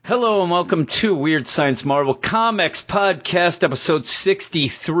Hello and welcome to Weird Science Marvel Comics Podcast, episode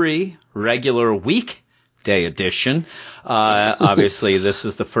 63, regular weekday edition. Obviously, this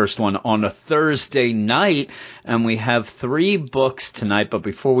is the first one on a Thursday night, and we have 3 books tonight. But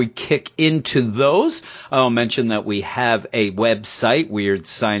before we kick into those, I'll mention that we have a website,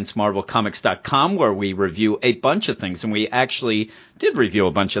 WeirdScienceMarvelComics.com, where we review a bunch of things, and we actually did review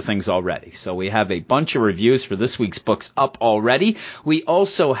a bunch of things already. So we have a bunch of reviews for this week's books up already. We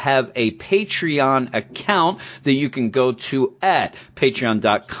also have a Patreon account that you can go to at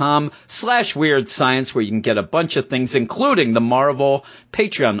patreon.com/weirdscience, where you can get a bunch of things, including the Marvel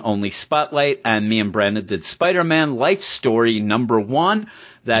Patreon-only Spotlight, and me and Brandon did Spider-Man Life Story #1.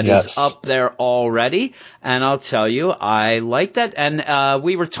 That is up there already, and I'll tell you, I liked it, and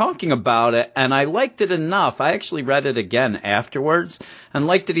we were talking about it, and I liked it enough. I actually read it again afterwards and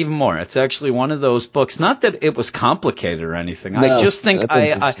liked it even more. It's actually one of those books, not that it was complicated or anything. No, I just think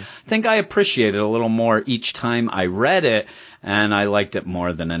I think I appreciated it a little more each time I read it, and I liked it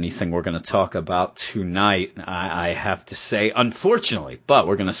more than anything we're going to talk about tonight, I have to say, unfortunately. But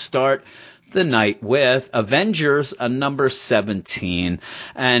we're going to start the night with Avengers number 17,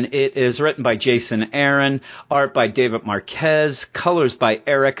 and it is written by Jason Aaron, art by David Marquez, colors by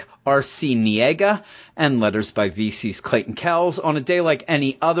Eric Arciniega, and letters by VC's Clayton Cowles. On a day like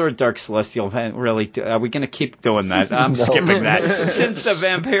any other, Dark Celestial event, really, are we going to keep doing that? I'm skipping that. Since the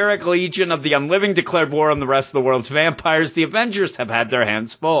vampiric legion of the unliving declared war on the rest of the world's vampires, the Avengers have had their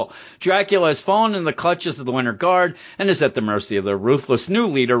hands full. Dracula has fallen in the clutches of the Winter Guard and is at the mercy of their ruthless new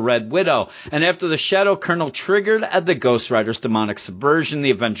leader, Red Widow. And after the Shadow Colonel triggered at the Ghost Rider's demonic subversion,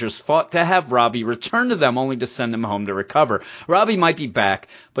 the Avengers fought to have Robbie return to them, only to send him home to recover. Robbie might be back,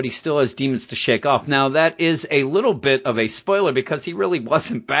 but he still has demons to shake off. Now, that is a little bit of a spoiler, because he really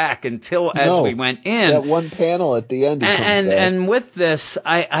wasn't back until as we went in. That one panel at the end, he comes back. And with this,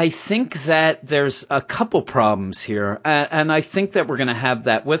 I think that there's a couple problems here, and I think that we're going to have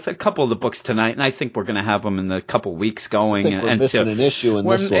that with a couple of the books tonight, and I think we're going to have them in the couple weeks going. I think we're missing an issue in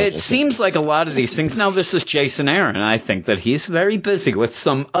this one. It seems like a lot of these things. Now, this is Jason Aaron. I think that he's very busy with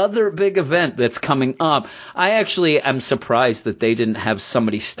some other big event that's coming up. I actually am surprised that they didn't have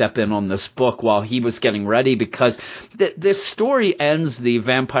somebody step in on this book while he was getting ready, because this story ends the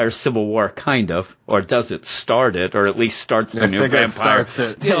Vampire Civil War, kind of, or does it start it, or at least starts the new vampire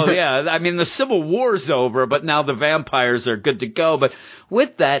deal. Yeah, I mean, the Civil War's over, but now the vampires are good to go. But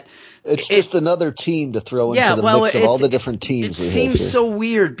with that, it's just another team to throw into the mix of all the different teams. It seems so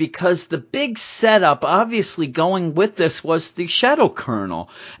weird, because the big setup, obviously, going with this was the Shadow Colonel.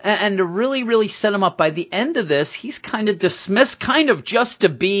 And to really, really set him up, by the end of this, he's kind of dismissed, kind of just to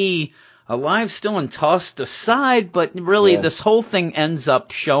be alive still and tossed aside. But really, this whole thing ends up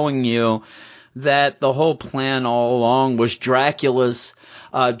showing you that the whole plan all along was Dracula's.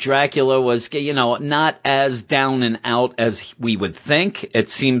 Dracula was, not as down and out as we would think. It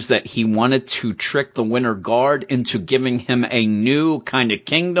seems that he wanted to trick the Winter Guard into giving him a new kind of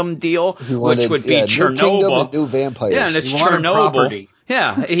kingdom deal, which would be Chernobyl. New kingdom and new vampires. Yeah, and it's Chernobyl.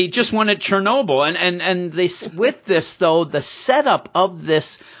 Yeah, he just wanted Chernobyl. And this, with this, though, the setup of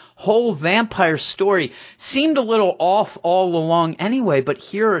this whole vampire story seemed a little off all along anyway, but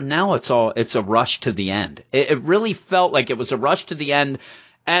here now it's a rush to the end. It really felt like it was a rush to the end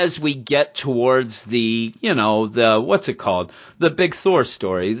as we get towards the, what's it called? The big Thor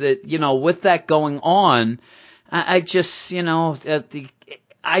story. That, with that going on, I just, I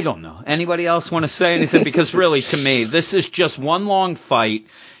don't know. Anybody else want to say anything? Because really, to me, this is just one long fight.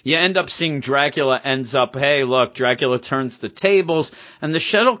 You end up seeing Dracula ends up, hey, look, Dracula turns the tables, and the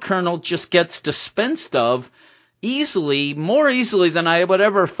Shadow Colonel just gets dispensed of easily, more easily than I would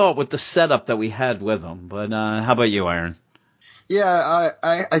ever thought with the setup that we had with him. But how about you, Aaron? Yeah,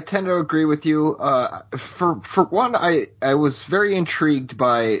 I tend to agree with you. For one, I was very intrigued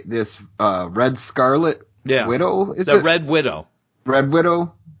by this Red Scarlet Widow. Is it Red Widow? Red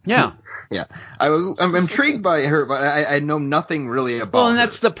Widow. Yeah. Yeah. I'm intrigued by her, but I know nothing really about her. Well, and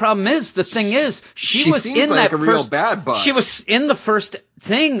that's the problem is, the thing is, she was in like that real bad bug. She was in the first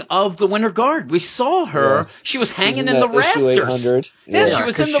thing of the Winter Guard. We saw her. Yeah. She was hanging in the rafters. Yeah, she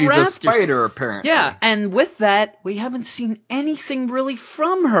was in the rafters. She's a spider, apparently. Yeah, and with that, we haven't seen anything really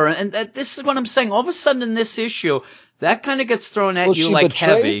from her. And this is what I'm saying. All of a sudden in this issue, that kind of gets thrown at you like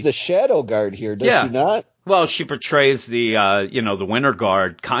heavy. She betrays the Shadow Guard here, does she not? Well, she portrays the, the Winter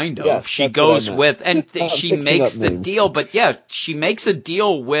Guard, kind of. Yes, she goes with, and she makes the deal, but yeah, she makes a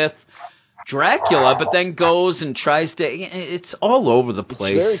deal with Dracula, but then goes and tries to. It's all over the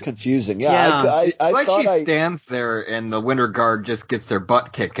place. It's very confusing. Yeah. I like she stands there and the Winter Guard just gets their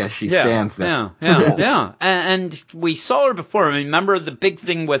butt kicked as she stands there. Yeah. And we saw her before. I mean, remember the big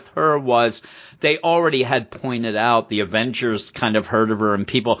thing with her was they already had pointed out, the Avengers kind of heard of her and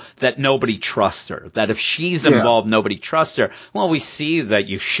people, that nobody trusts her. That if she's involved, nobody trusts her. Well, we see that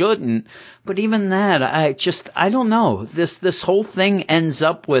you shouldn't. But even that, I don't know. This whole thing ends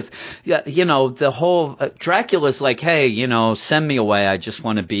up with, the whole, Dracula's like, hey, send me away. I just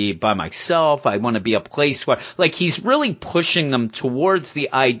want to be by myself. I want to be a place where, like, he's really pushing them towards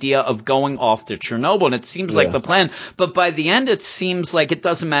the idea of going off to Chernobyl. And it seems like the plan. But by the end, it seems like it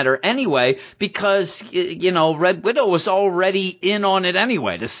doesn't matter anyway, because, Red Widow was already in on it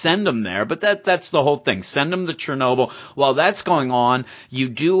anyway to send him there. But that's the whole thing. Send him to Chernobyl. While that's going on, you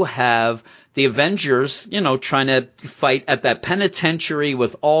do have the Avengers, trying to fight at that penitentiary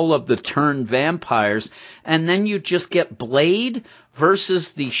with all of the turned vampires. And then you just get Blade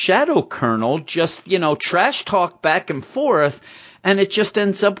versus the Shadow Colonel, just, trash talk back and forth. And it just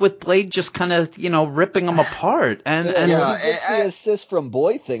ends up with Blade just kind of, ripping them apart. And he gets the assist from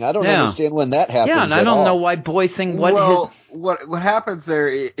Boy Thing. I don't understand when that happens. Yeah, and I don't know why Boy Thing. What happens there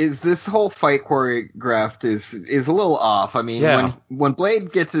is this whole fight choreographed is a little off. I mean, when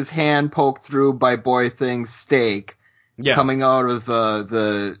Blade gets his hand poked through by Boy Thing's stake coming out of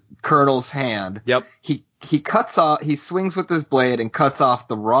the Colonel's hand, he cuts off. He swings with his blade and cuts off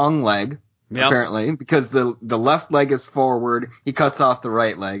the wrong leg. Yep. Apparently, because the left leg is forward, he cuts off the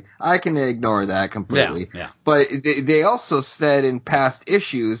right leg. I can ignore that completely. Yeah. But they also said in past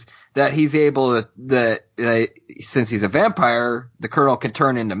issues that he's able to, since he's a vampire, the Colonel can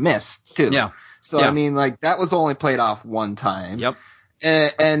turn into mist too. Yeah. So I mean, like, that was only played off one time. Yep.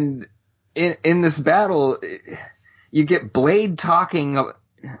 And in this battle, you get Blade talking. I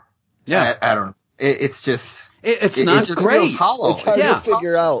don't know. It's just. It's not just great. Feels hollow. It's hard to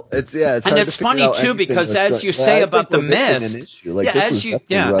figure out. It's and it's funny too, because as you say about the mist,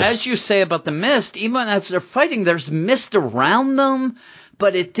 as you say about the mist, even as they're fighting, there's mist around them,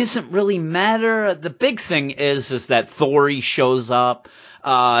 but it doesn't really matter. The big thing is that Thor shows up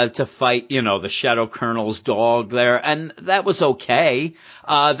to fight, the Shadow Colonel's dog there, and that was okay.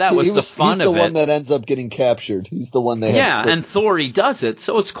 That was the fun of it. He's the one that ends up getting captured. He's the one they have. And Thor does it,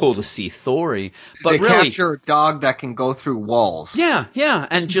 so it's cool to see Thor. But they really, capture a dog that can go through walls. Yeah,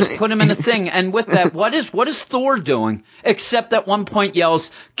 and just put him in a thing. And with that, what is Thor doing? Except at one point yells,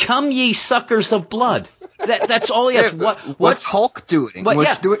 "Come ye suckers of blood." That's all he has. What's Hulk doing?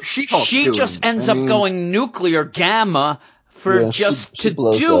 What's She-Hulk doing? She just ends up going nuclear gamma to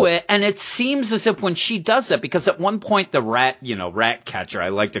do it, and it seems as if when she does that, because at one point the rat catcher, I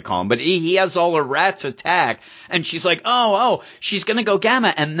like to call him, but he has all her rats attack, and she's like, she's gonna go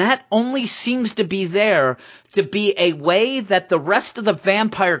gamma, and that only seems to be there to be a way that the rest of the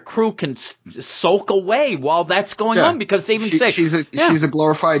vampire crew can sulk away while that's going on, because they even say she's a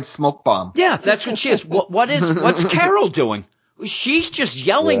glorified smoke bomb. Yeah, that's what she is. What's Carol doing? She's just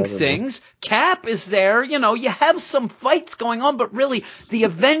yelling things. Cap is there. You have some fights going on, but really the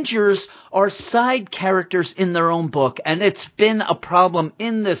Avengers are side characters in their own book. And it's been a problem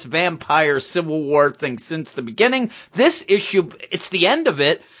in this vampire Civil War thing since the beginning. This issue, it's the end of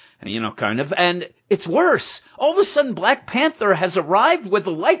it, and it's worse. All of a sudden, Black Panther has arrived with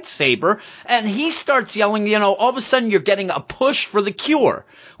a lightsaber, and he starts yelling, all of a sudden you're getting a push for the cure,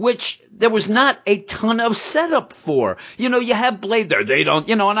 which there was not a ton of setup for. You have Blade there. They don't,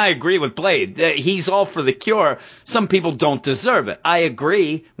 and I agree with Blade. He's all for the cure. Some people don't deserve it. I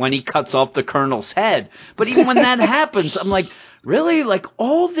agree when he cuts off the Colonel's head. But even when that happens, I'm like, really? Like,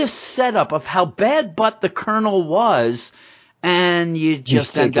 all this setup of how bad butt the Colonel was, and you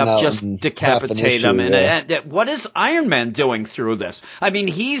just end up just decapitate him. And what is Iron Man doing through this? I mean,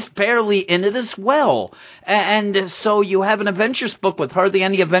 he's barely in it as well. And so you have an Avengers book with hardly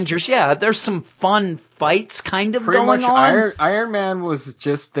any Avengers. Yeah, there's some fun fights kind of going on. Iron Man was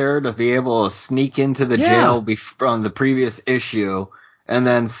just there to be able to sneak into the jail from the previous issue and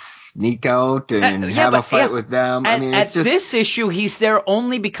then sneak out and have a fight with them. This issue, he's there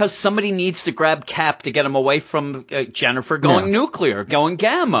only because somebody needs to grab Cap to get him away from Jennifer going nuclear, going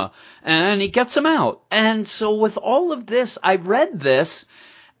gamma, and he gets him out. And so with all of this, I read this,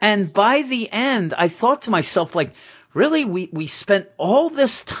 and by the end, I thought to myself, like, really, we spent all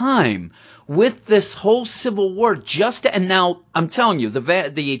this time with this whole Civil War and now I'm telling you,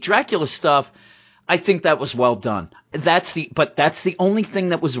 the Dracula stuff, I think that was well done. But that's the only thing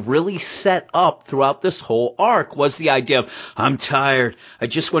that was really set up throughout this whole arc was the idea of, I'm tired. I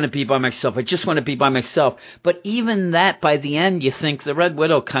just want to be by myself. But even that, by the end, you think the Red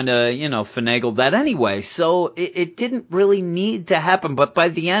Widow kind of, finagled that anyway. So it didn't really need to happen. But by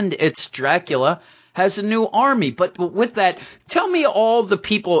the end, it's Dracula has a new army. But with that, tell me all the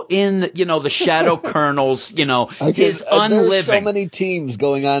people in, the Shadow Colonels, his unliving. There's so many teams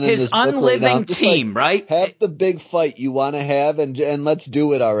going on in this book right now. His unliving team, right? Have the big fight you want to have, and let's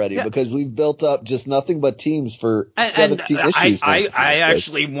do it already, because we've built up just nothing but teams for 17 issues. I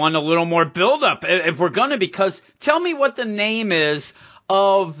actually want a little more build-up, if we're going to, because tell me what the name is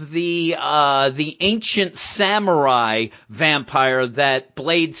of the ancient samurai vampire that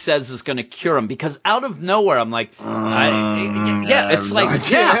Blade says is going to cure him, because out of nowhere I'm like, I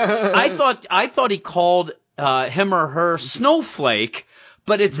thought he called him or her Snowflake,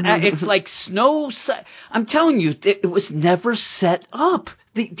 but it's like I'm telling you, it was never set up.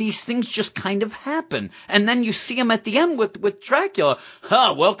 These things just kind of happen, and then you see him at the end with Dracula.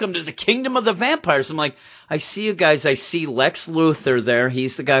 Welcome to the kingdom of the vampires. I'm like, I see you guys. I see Lex Luthor there.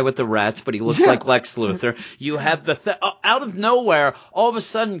 He's the guy with the rats, but he looks like Lex Luthor. You have out of nowhere, all of a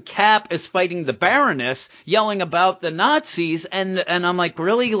sudden, Cap is fighting the Baroness, yelling about the Nazis, and I'm like,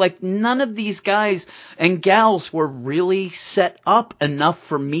 really? Like, none of these guys and gals were really set up enough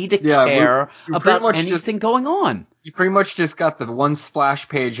for me to care about anything going on. You pretty much just got the one splash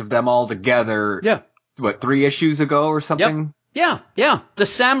page of them all together. Yeah. What, 3 issues ago or something? Yep. Yeah. The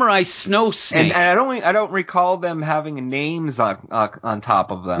Samurai Snow Snake. And I don't recall them having names on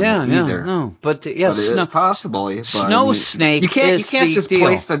top of them either. No. But possibly. Snow Snake. You can't just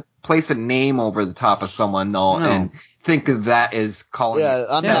place a name over the top of someone though, and think of that as calling. Yeah,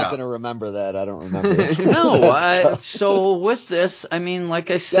 I'm not going to remember that. I don't remember it. No, so with this, I mean,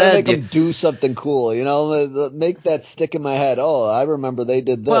 like I said, make them do something cool. Make that stick in my head. Oh, I remember they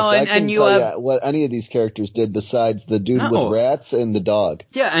did this. Well, I couldn't tell you what any of these characters did besides the dude with rats and the dog.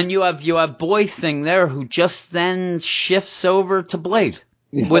 Yeah, and you have Boy Thing there who just then shifts over to Blade.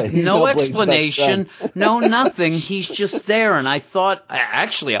 With no explanation, no nothing. He's just there. And I thought,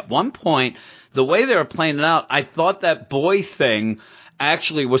 actually, at one point, the way they were playing it out, I thought that Boy Thing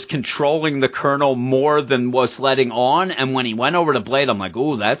actually was controlling the Colonel more than was letting on. And when he went over to Blade, I'm like,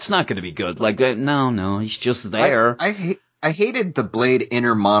 ooh, that's not going to be good. Like, no, he's just there. I hated the Blade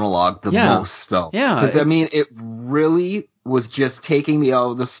inner monologue the most, though. Yeah. Because, it really was just taking me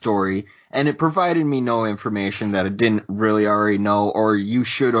out of the story. And it provided me no information that I didn't really already know, or you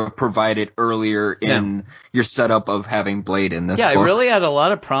should have provided earlier in your setup of having Blade in this book. Yeah, I really had a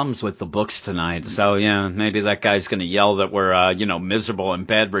lot of problems with the books tonight. So, maybe that guy's going to yell that we're, miserable and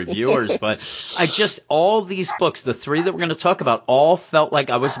bad reviewers. But all these books, the 3 that we're going to talk about, all felt like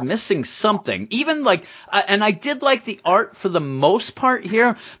I was missing something. Even like, and I did like the art for the most part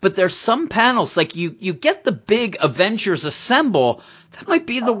here, but there's some panels, like you get the big Avengers Assemble. That might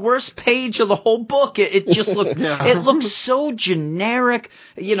be the worst page of the whole book. It just looked, it looks so generic.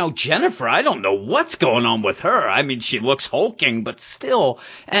 Jennifer, I don't know what's going on with her. I mean, she looks hulking, but still.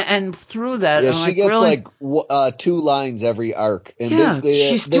 And through that, she gets 2 lines every arc. And basically,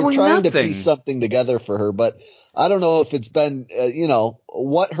 she's they're doing trying nothing. to piece something together for her. But I don't know if it's been,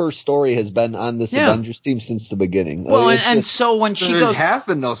 what her story has been on this Avengers team since the beginning. Well, so when she goes, there has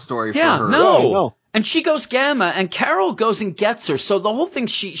been no story for her. Yeah, no. And she goes gamma, and Carol goes and gets her. So the whole thing,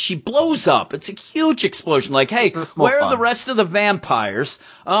 she blows up. It's a huge explosion. Like, hey, where are the rest of the vampires?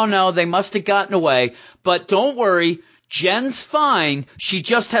 Oh, no, they must have gotten away. But don't worry, Jen's fine. She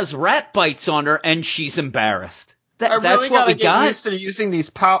just has rat bites on her, and she's embarrassed. That's what we got. I used to using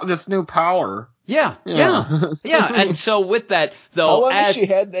this new power. Yeah. And so with that, though, how long has she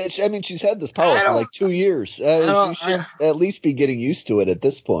had that? I mean, she's had this power for like 2 years. She should at least be getting used to it at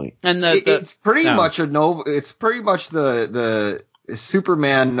this point. And it's pretty much a Nova. It's pretty much the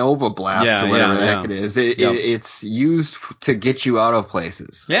Superman Nova Blast or whatever the heck it is. It's used to get you out of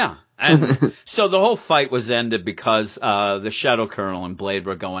places. Yeah. And so the whole fight was ended because the Shadow Colonel and Blade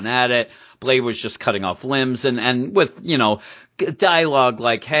were going at it. Blade was just cutting off limbs and with, dialogue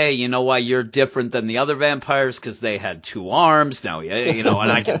like, hey, you know why you're different than the other vampires? Because they had 2 arms. Now,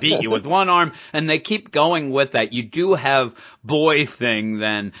 and I can beat you with 1 arm. And they keep going with that. You do have Boy Thing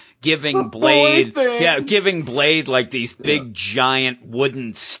then giving Blade like these big giant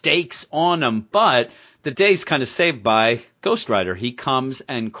wooden stakes on him. But the day's kind of saved by Ghost Rider. He comes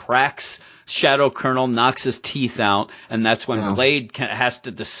and cracks Shadow Colonel, knocks his teeth out, and that's when Blade has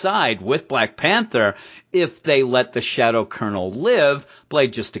to decide with Black Panther if they let the Shadow Colonel live.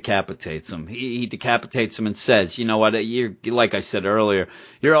 Blade just decapitates him. He decapitates him and says, you know what, you're, like I said earlier,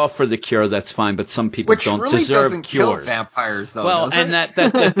 you're all for the cure, that's fine, but some people don't really deserve doesn't cures. Kill vampires, though, well, and that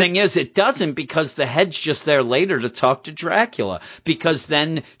the thing is, it doesn't, because the head's just there later to talk to Dracula. Because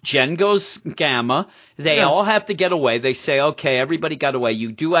then Jen goes gamma. They all have to get away. They say, okay, everybody got away.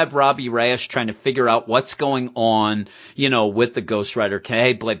 You do have Robbie Reyes trying to figure out what's going on, with the Ghost Rider.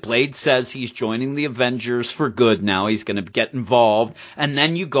 Okay, Blade says he's joining the Avengers for good now. He's going to get involved. And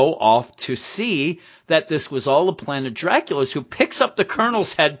then you go off to see that this was all a plan of Dracula's, who picks up the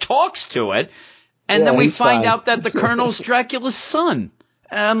Colonel's head, talks to it, and then we find out that the Colonel's Dracula's son.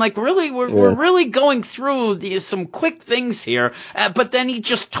 And I'm like, really? We're really going through some quick things here. But then he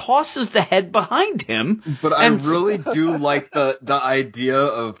just tosses the head behind him. But I really do like the idea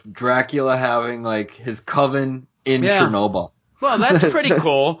of Dracula having, like, his coven in Chernobyl. Well, that's pretty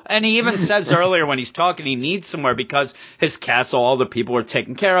cool. And he even says earlier when he's talking, he needs somewhere because his castle, all the people are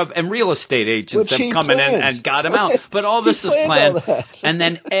taken care of, and real estate agents have come in and got him out. But all this is planned. And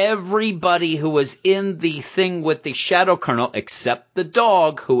then everybody who was in the thing with the Shadow Colonel, except the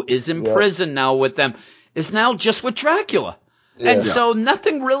dog, who is in prison now with them, is now just with Dracula. And so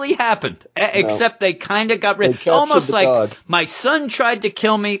nothing really happened, except they kind of got rid. Almost like dog. My son tried to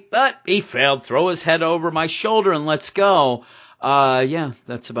kill me, but he failed. Throw his head over my shoulder and let's go.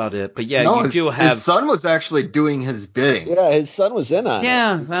 That's about it. But you do have... His son was actually doing his bidding. Yeah, his son was in on it.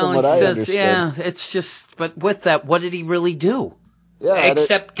 Yeah, well, he says, it's just... But with that, what did he really do? Yeah,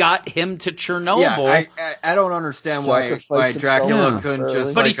 except got him to Chernobyl. Yeah, I don't understand why Dracula couldn't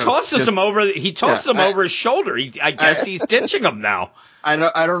just... But he tosses him over... He tosses him over his shoulder. I guess he's ditching him now. I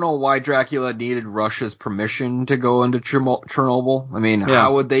don't know why Dracula needed Russia's permission to go into Chernobyl. I mean,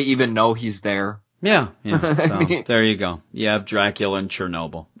 how would they even know he's there? Yeah. So there you go. You have Dracula and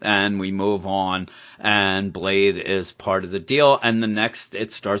Chernobyl, and we move on, and Blade is part of the deal, and the next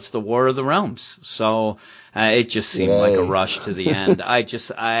it starts the War of the Realms. So it just seemed like a rush to the end.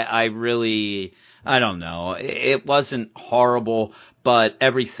 I really, I don't know. It wasn't horrible, but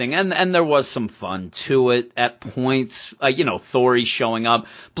everything, and there was some fun to it at points. Thor showing up.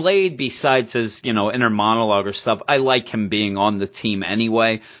 Blade, besides his, inner monologue or stuff, I like him being on the team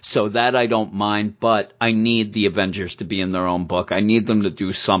anyway, so that I don't mind, but I need the Avengers to be in their own book. I need them to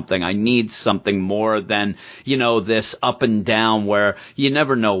do something. I need something more than, this up and down where you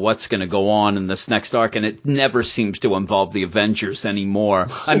never know what's going to go on in this next arc, and it never seems to involve the Avengers anymore.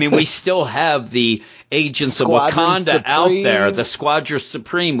 I mean, we still have the Agents of Wakanda out there, the Squadron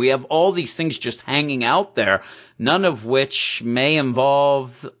Supreme. We have all these things just hanging out there, none of which may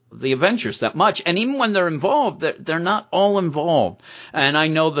involve the Avengers that much. And even when they're involved, they're not all involved. And I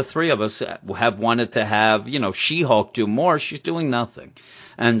know the three of us have wanted to have, She-Hulk do more. She's doing nothing.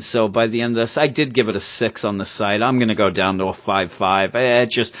 And so by the end of this, I did give it a 6 on the site. I'm going to go down to a 5.5.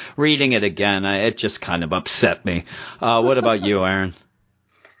 Just reading it again, it just kind of upset me. What about you, Aaron?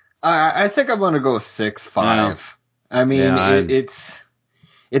 I think I'm going to go 6.5. Yeah. I mean, it's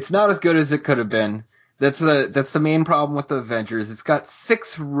not as good as it could have been. That's the main problem with the Avengers. It's got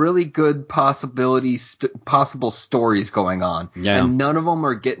 6 really good possible stories going on, and none of them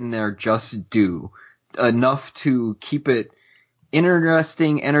are getting their just due enough to keep it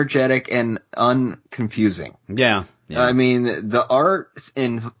interesting, energetic, and unconfusing. Yeah. I mean, the art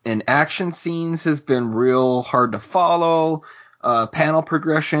in action scenes has been real hard to follow. Panel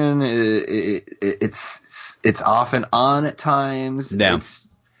progression, it's off and on at times. Yeah.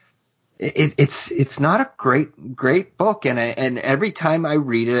 It's not a great book, and every time I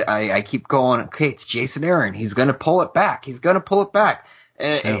read it, I keep going, okay, it's Jason Aaron. He's gonna pull it back. It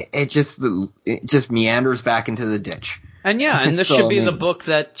just meanders back into the ditch. And this should be the book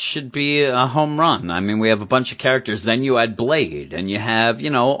that should be a home run. I mean, we have a bunch of characters. Then you add Blade, and you have,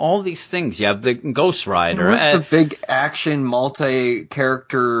 all these things. You have the Ghost Rider. What's the big action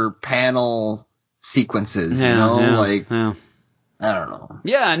multi-character panel sequences, I don't know.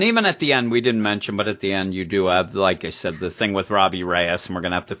 Yeah, and even at the end, we didn't mention, but at the end you do have, like I said, the thing with Robbie Reyes, and we're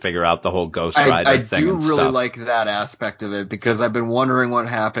going to have to figure out the whole Ghost Rider thing. I do really like that aspect of it, because I've been wondering what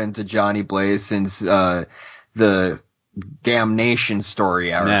happened to Johnny Blaze since the Damnation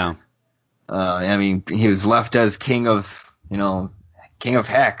story arc. Yeah. I mean, he was left as king of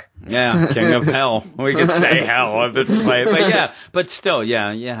heck. Yeah, king of hell. We could say hell if it's played. But still, you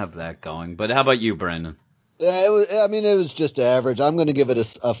have that going. But how about you, Brandon? Yeah, it was just average. I'm going to give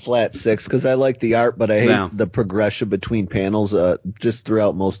it a flat 6 because I like the art, but I hate the progression between panels just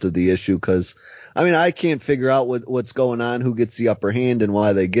throughout most of the issue. Because I can't figure out what's going on, who gets the upper hand, and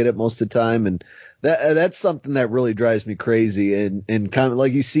why they get it most of the time, and that's something that really drives me crazy. And kind of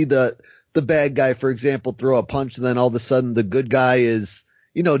like you see the bad guy, for example, throw a punch, and then all of a sudden the good guy is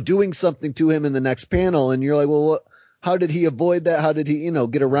doing something to him in the next panel, and you're like, well, how did he avoid that? How did he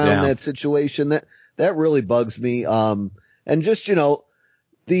get around that situation? That really bugs me. And just,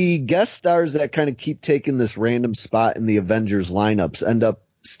 the guest stars that kind of keep taking this random spot in the Avengers lineups end up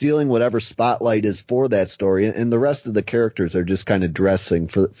stealing whatever spotlight is for that story. And the rest of the characters are just kind of dressing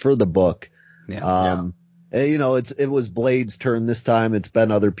for the book. Yeah. And, it was Blade's turn this time. It's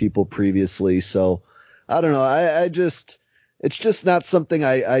been other people previously. So I don't know. It's just not something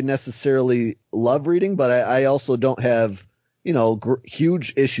I necessarily love reading, but I also don't have,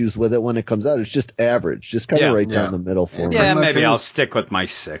 huge issues with it when it comes out. It's just average, just kind of down the middle for me. Yeah, maybe I'll stick with my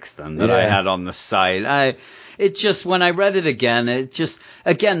 6 then that I had on the site. It just, when I read it again,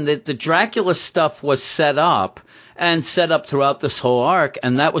 the Dracula stuff was set up throughout this whole arc,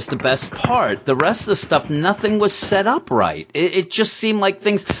 and that was the best part. The rest of the stuff, nothing was set up right. It just seemed like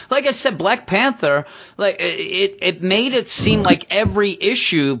things, like I said, Black Panther, like it made it seem like every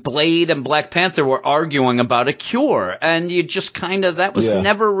issue, Blade and Black Panther were arguing about a cure, and you just that was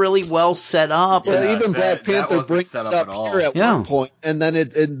never really well set up. Yeah, even Black Panther brings it up here at one point, and then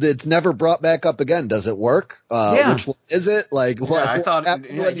it's never brought back up again. Does it work? Which one is it? Like, what? I thought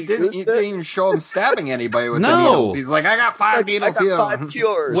you didn't even show him stabbing anybody with the needles. He's like, I got 5 needles here. 5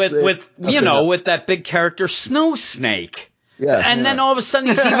 cures. With with that big character Snow Snake. And then all of a sudden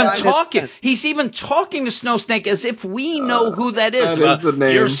he's even talking. He's even talking to Snow Snake as if we know who that is.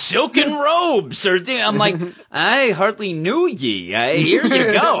 Your silken robes. I'm like, I hardly knew ye. Here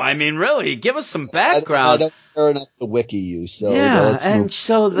you go. Really, give us some background. I don't care enough to wiki you. So I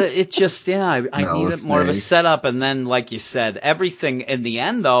needed more of a setup. And then, like you said, everything in the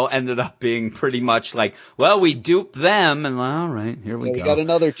end, though, ended up being pretty much like, well, we duped them. And all right, here we go. We got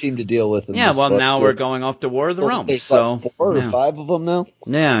another team to deal with. Now we're going off to War of the Realms. So 4 or 5 of them now.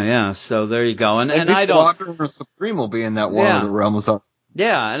 Yeah. So there you go. And I don't. Squadron Supreme will be in that War of the Realms.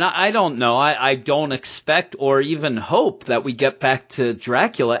 Yeah, and I don't know. I don't expect or even hope that we get back to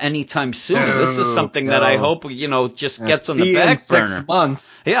Dracula anytime soon. This is something that I hope, just gets on the back burner. 6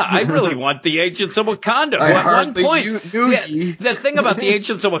 months. Yeah, I really want the Agents of Wakanda. At one point, the thing about the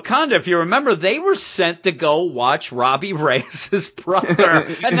Agents of Wakanda, if you remember, they were sent to go watch Robbie Reyes' brother,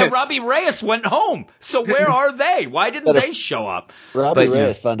 and then Robbie Reyes went home. So where are they? Why didn't they show up? Robbie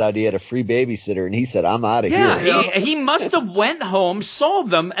Reyes found out he had a free babysitter, and he said, "I'm out of here." Yeah, he must have went home, saw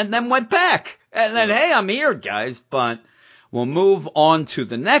them, and then went back. And then, hey, I'm here, guys. But we'll move on to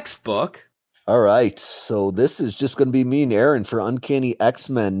the next book. All right. So this is just going to be me and Aaron for Uncanny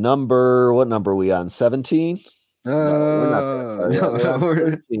X-Men number. What number are we on? 17? No, we're not.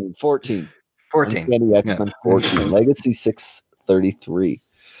 We're 14. Uncanny X-Men 14. Legacy 633.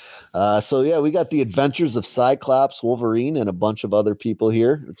 We got the Adventures of Cyclops, Wolverine, and a bunch of other people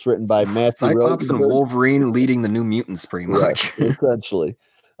here. It's written by Matthew Cyclops and Wolverine leading the New Mutants, pretty much. Yeah, essentially.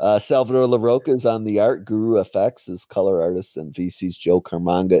 Salvador LaRocca is on the art. Guru FX is color artist, and VC's Joe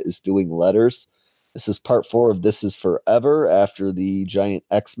Carmanga is doing letters. This is part 4 of This Is Forever after the giant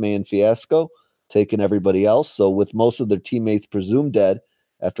X-Man fiasco, taking everybody else. So with most of their teammates presumed dead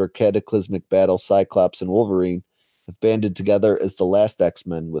after a cataclysmic battle, Cyclops and Wolverine have banded together as the last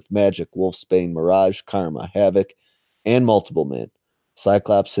X-Men with Magic, Wolfsbane, Mirage, Karma, Havoc, and Multiple Man.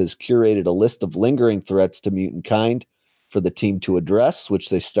 Cyclops has curated a list of lingering threats to mutant kind for the team to address, which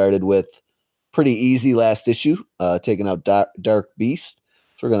they started with pretty easy last issue, taking out Dark Beast.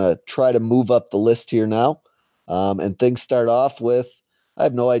 So we're going to try to move up the list here now. And things start off with, I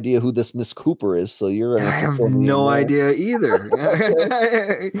have no idea who this Miss Cooper is, so you're going to... I have no idea either.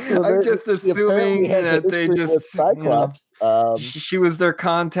 I'm just assuming that they just... she was their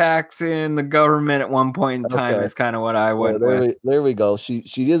contact in the government at one point in time is kind of what I went with. There we go. She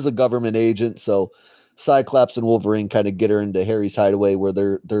is a government agent, so Cyclops and Wolverine kind of get her into Harry's Hideaway where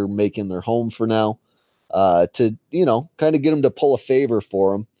they're making their home for now, to, kind of get him to pull a favor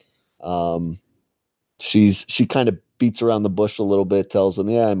for him. She kind of beats around the bush a little bit, tells him,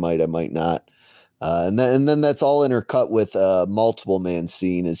 I might not. And then that's all intercut with a Multiple Man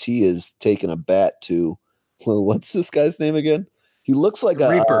scene as he is taking a bat to, what's this guy's name again? He looks like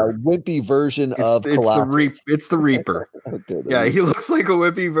a wimpy version of Colossus. It's the Reaper. Okay, he looks like a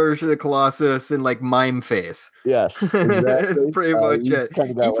wimpy version of Colossus in like mime face. Yes, exactly. That's pretty much it.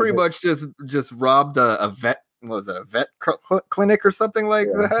 He pretty much just robbed a what was it, a vet clinic or something like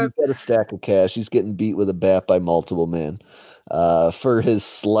that? He's got a stack of cash. He's getting beat with a bat by multiple men. For his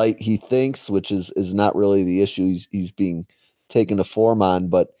slight, he thinks, which is not really the issue. He's being taken to form on,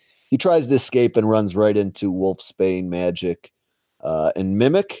 but he tries to escape and runs right into Wolfsbane, Magic, and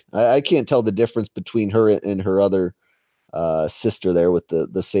Mimic. I can't tell the difference between her and her other sister there with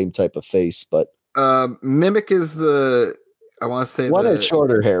the same type of face, but Mimic is I want to say one has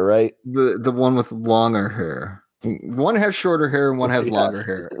shorter hair, right? The one with longer hair. One has shorter hair and one has longer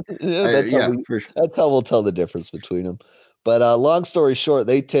hair. That's how we'll tell the difference between them. But long story short,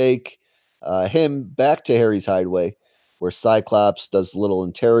 they take him back to Harry's hideaway, where Cyclops does a little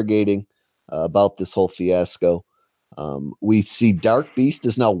interrogating about this whole fiasco. We see Dark Beast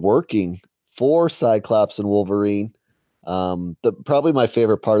is now working for Cyclops and Wolverine. Probably my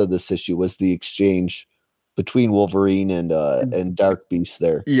favorite part of this issue was the exchange between Wolverine and Dark Beast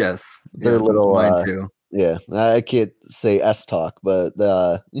there. Yes. Their little mine too. Yeah, I can't say S talk, but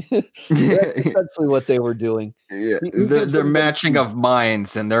that's essentially what they were doing. Yeah, they're matching of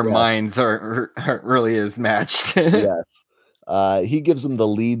minds, and their minds aren't really as matched. Yes. He gives them the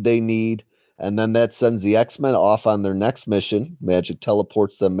lead they need, and then that sends the X-Men off on their next mission. Magic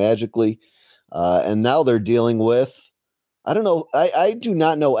teleports them magically, and now they're dealing with, I don't know, I do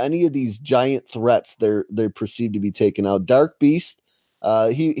not know any of these giant threats they're perceived to be taking out. Dark Beast,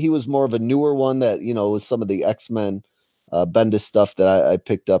 he was more of a newer one that, with some of the X-Men Bendis stuff that I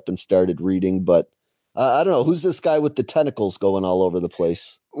picked up and started reading, but I don't know, who's this guy with the tentacles going all over the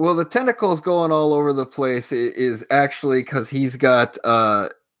place? Well, the tentacles going all over the place is actually because he's got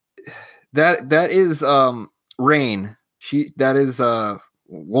that is Rain. That is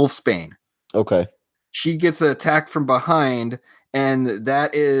Wolfsbane. Okay. She gets attacked from behind, and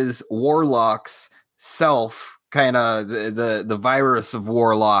that is Warlock's self, kind of the virus of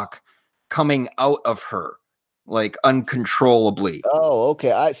Warlock coming out of her, like uncontrollably. Oh,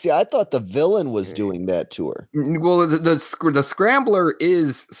 okay. I thought the villain was doing that to her. Well, the scrambler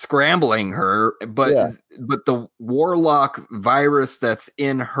is scrambling her, but the Warlock virus that's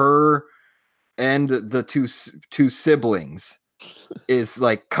in her and the two siblings is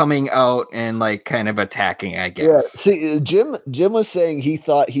like coming out and like kind of attacking, I guess. Yeah. See, Jim was saying he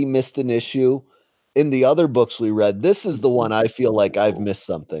thought he missed an issue in the other books we read. This is the one I feel like I've missed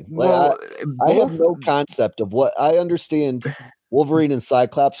something. Like I have no concept of what I understand. Wolverine and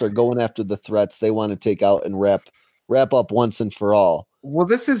Cyclops are going after the threats they want to take out and wrap up once and for all. Well,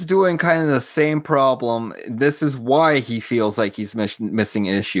 this is doing kind of the same problem. This is why he feels like he's missing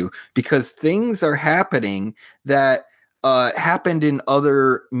an issue, because things are happening that happened in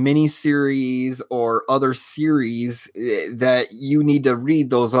other miniseries or other series that you need to read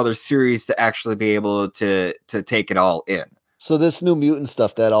those other series to actually be able to take it all in. So this New Mutant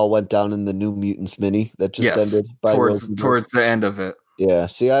stuff that all went down in the New Mutants mini that just ended by towards the end of it. Yeah,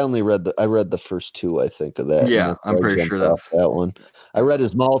 see, I read the first two, I think, of that. Yeah, I'm pretty sure that's that one. I read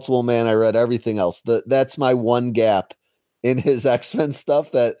his Multiple Man. I read everything else. That's my one gap in his X-Men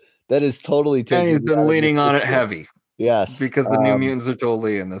stuff that is totally taking. And he's been leaning on it heavy. Yes, because the New Mutants are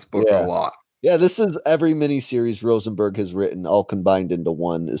totally in this book a lot. Yeah, this is every miniseries Rosenberg has written, all combined into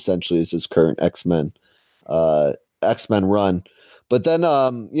one. Essentially, is his current X-Men run. But then,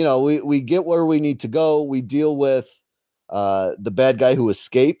 we get where we need to go. We deal with the bad guy who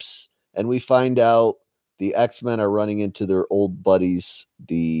escapes, and we find out the X-Men are running into their old buddies,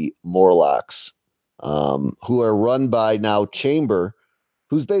 the Morlocks, who are run by now Chamber,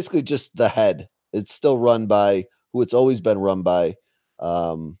 who's basically just the head. It's still run by who it's always been run by.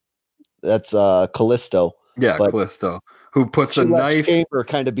 That's Callisto. Yeah, Callisto, who puts a knife. Chamber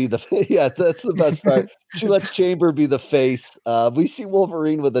kind of be the that's the best part. She lets Chamber be the face. We see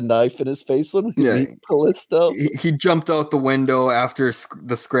Wolverine with a knife in his face when we meet Callisto. He jumped out the window after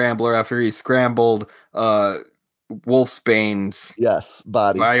the scrambler, after he scrambled Wolfsbane's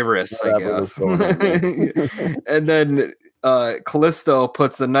body virus, I guess. And then Callisto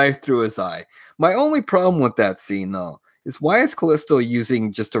puts a knife through his eye. My only problem with that scene, though, is why is Callisto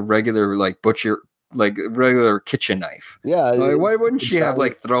using just a regular regular kitchen knife? Yeah. Why wouldn't she have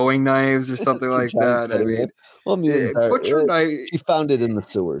like throwing knives or something like that? I mean, butcher knife. She found it in the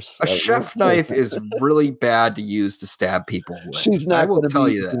sewers. A chef knife is really bad to use to stab people with. She's not going to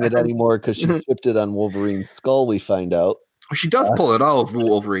be using it anymore because she chipped it on Wolverine's skull. We find out. She does pull it out of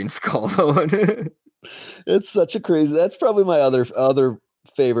Wolverine's skull, though. It's such a crazy. That's probably my other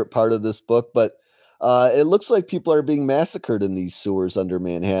favorite part of this book, but. It looks like people are being massacred in these sewers under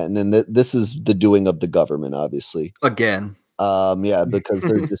Manhattan, and this is the doing of the government, obviously. Again. Yeah, because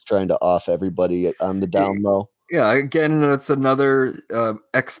they're just trying to off everybody on the down low. Yeah, again, it's another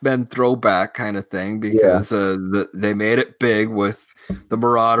X-Men throwback kind of thing because they made it big with the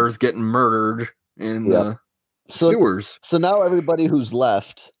Marauders getting murdered in the sewers. So now everybody who's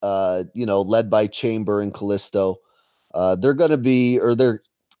left, led by Chamber and Callisto, they're going to be, or they're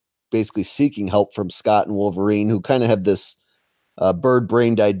basically seeking help from Scott and Wolverine, who kind of have this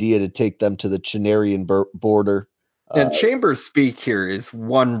bird-brained idea to take them to the Chernaryan border. And Chambers' speak here is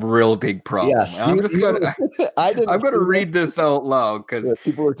one real big problem. Yes, I'm gonna read this out loud because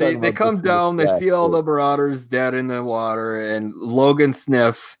they come down, they see all the Marauders dead in the water, and Logan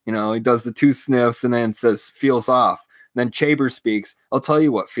sniffs. He does the 2 sniffs and then says feels off. And then Chambers speaks. I'll tell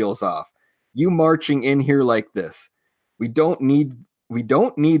you what feels off. You marching in here like this. We don't need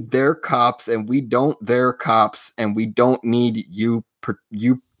their cops, and we don't their cops, and we don't need you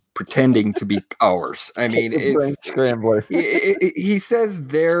pretending to be ours. I mean, it's scrambler. he says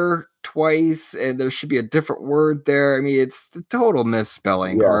there twice, and there should be a different word there. I mean, it's a total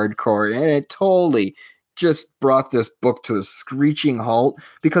misspelling, hardcore, and it totally just brought this book to a screeching halt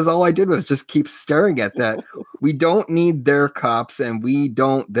because all I did was just keep staring at that. We don't need their cops, and we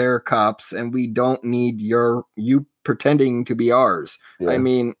don't their cops, and we don't need you pretending to be ours. Yeah. I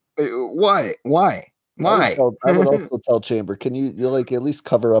mean, why? Why? I would also tell Chamber, can you at least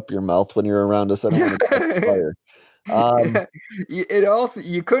cover up your mouth when you're around us? I don't want to catch fire. It also,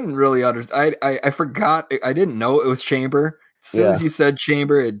 you couldn't really understand. I forgot. I didn't know it was Chamber. As soon as you said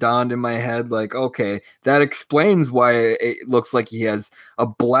Chamber, it dawned in my head like, okay, that explains why it looks like he has a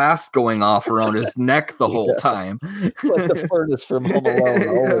blast going off around his neck the whole time. It's like the furnace from Home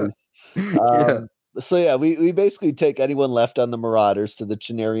Alone, always. So we basically take anyone left on the Marauders to the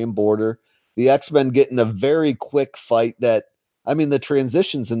Chernaryan border. The X-Men get in a very quick fight that, I mean, the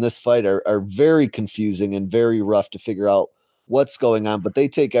transitions in this fight are very confusing and very rough to figure out what's going on, but they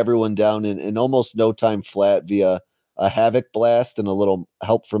take everyone down in almost no time flat via a Havoc blast and a little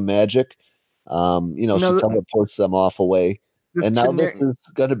help from Magic. She teleports them off away. And now this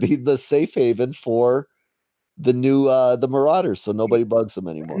is going to be the safe haven for the new the Marauders, so nobody bugs them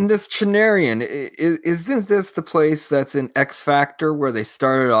anymore. And this Chernaryan, isn't this the place that's in X Factor where they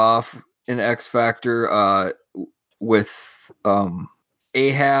started off in X Factor with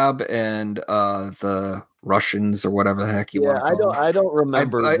Ahab and the Russians or whatever the heck you want to call them? I don't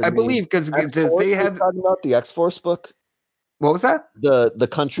remember. I believe because they had talking about the X-Force book. What was that? The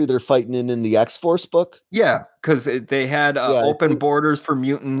country they're fighting in the X-Force book? Yeah, because they had open borders for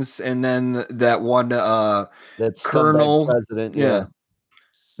mutants, and then that one that colonel president.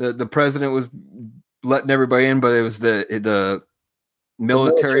 The president was letting everybody in, but it was the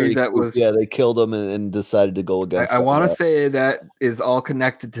military that was. Yeah, they killed him and decided to go against. I want to say that is all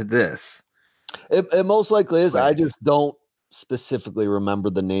connected to this. It most likely is. I just don't specifically remember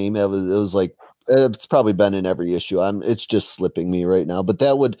the name. It was like it's probably been in every issue. It's just slipping me right now. But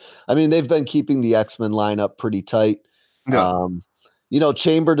they've been keeping the X-Men lineup pretty tight. Yeah.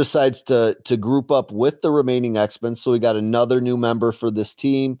 Chamber decides to group up with the remaining X-Men, so we got another new member for this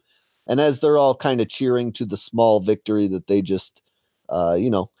team. And as they're all kind of cheering to the small victory that they just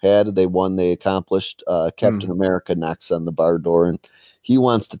they won, they accomplished, Captain America knocks on the bar door and he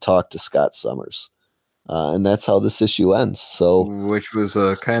wants to talk to Scott Summers. And that's how this issue ends. So, which was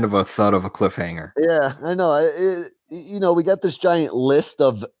a kind of a thud of a cliffhanger. Yeah, I know. We got this giant list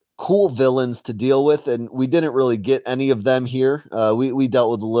of cool villains to deal with, and we didn't really get any of them here. We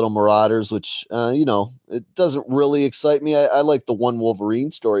dealt with the Little Marauders, which it doesn't really excite me. I like the one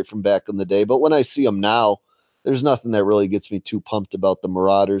Wolverine story from back in the day, but when I see them now, there's nothing that really gets me too pumped about the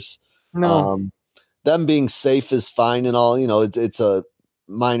Marauders. No. Them being safe is fine and all. It's a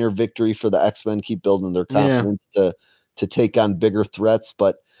minor victory for the X-Men. Keep building their confidence to take on bigger threats.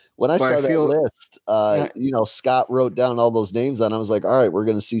 But when I saw that list, Scott wrote down all those names, and I was like, all right, we're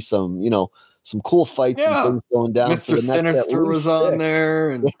going to see some cool fights and things going down. Mr. Sinister was on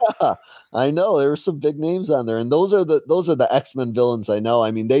there. And... Yeah, I know there were some big names on there, and those are the X-Men villains I know.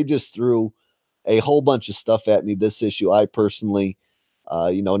 I mean, they just threw a whole bunch of stuff at me this issue. I personally,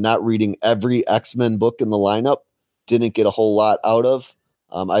 not reading every X-Men book in the lineup, didn't get a whole lot out of.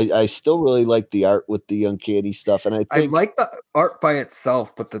 I still really like the art with the Uncanny stuff, and I like the art by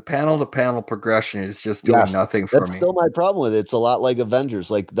itself, but the panel-to-panel progression is just doing nothing for me. That's still my problem with it. It's a lot like Avengers.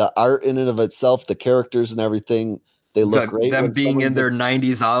 Like the art in and of itself, the characters and everything, they look great. Them being in their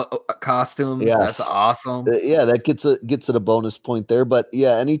 90s costumes, that's awesome. That gets it a bonus point there. But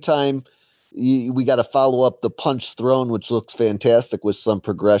yeah, anytime we got to follow up the Punch Throne, which looks fantastic with some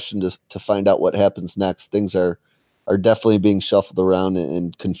progression to find out what happens next. Things are definitely being shuffled around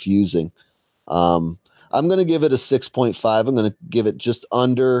and confusing. I'm going to give it a 6.5. I'm going to give it just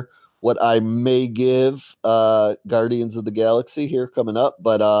under what I may give Guardians of the Galaxy here coming up.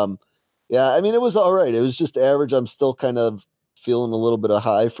 But yeah, I mean, it was all right. It was just average. I'm still kind of feeling a little bit of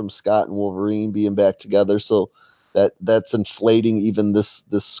high from Scott and Wolverine being back together, so that's inflating even this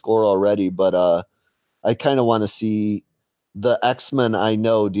score already. But I kind of want to see the X-Men I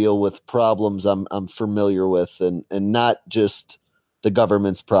know deal with problems I'm familiar with, and not just the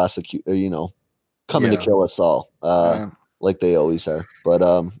government's coming to kill us all, like they always are. But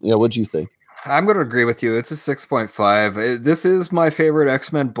yeah, what'd you think? I'm going to agree with you. It's a 6.5. This is my favorite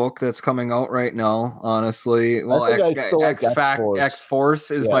X-Men book that's coming out right now, honestly. Well,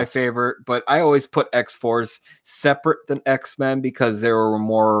 X-Force is my favorite, but I always put X-Force separate than X-Men because they were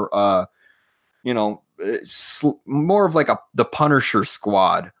more, more of like the Punisher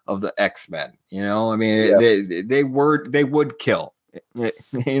squad of the X-Men. I mean, they would kill,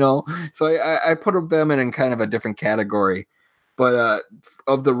 So I put them in kind of a different category. But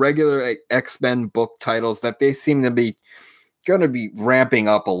of the regular X-Men book titles, that they seem to be going to be ramping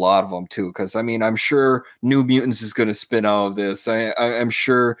up a lot of them too. Because I mean, I'm sure New Mutants is going to spin out of this. I'm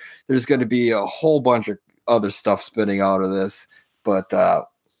sure there's going to be a whole bunch of other stuff spinning out of this. But the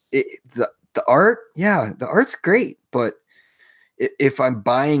art, the art's great. But if I'm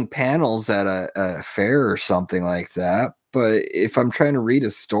buying panels at a fair or something like that, but if I'm trying to read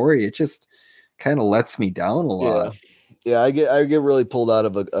a story, it just kind of lets me down a lot. Yeah, I get really pulled out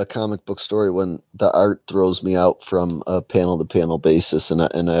of a comic book story when the art throws me out from a panel to panel basis, and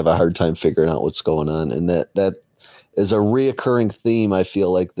I have a hard time figuring out what's going on, and that is a reoccurring theme I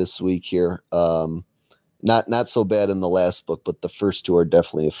feel like this week here. Not so bad in the last book, but the first two are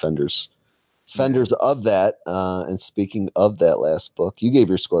definitely offenders of that. And speaking of that last book, you gave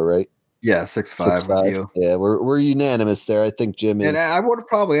your score, right? Yeah, 6.5 with you. Yeah, we're unanimous there. I think Jim is. And I would have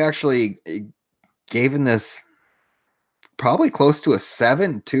probably actually given this probably close to a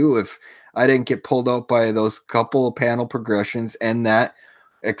 7 too if I didn't get pulled out by those couple of panel progressions and that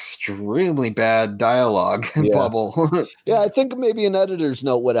extremely bad dialogue bubble. Yeah, I think maybe an editor's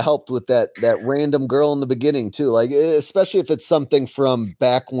note would have helped with that random girl in the beginning too. Like, especially if it's something from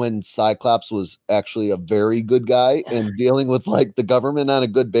back when Cyclops was actually a very good guy and dealing with like the government on a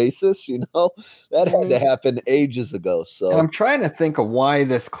good basis, that had to happen ages ago. So and I'm trying to think of why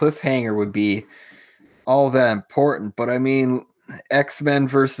this cliffhanger would be all that important, but I mean, X-Men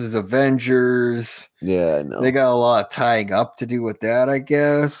versus Avengers. Yeah, I know. They got a lot of tying up to do with that, I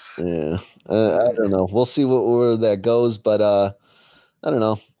guess. Yeah. I don't know. We'll see where that goes, but I don't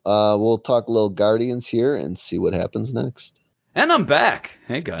know. We'll talk a little Guardians here and see what happens next. And I'm back.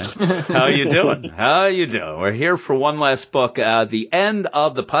 Hey, guys. How you doing? We're here for one last book. The end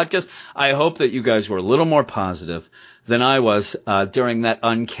of the podcast. I hope that you guys were a little more positive than I was during that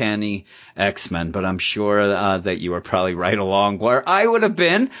uncanny X-Men, but I'm sure that you were probably right along where I would have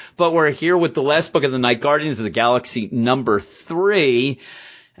been. But we're here with the last book of the night, Guardians of the Galaxy number 3.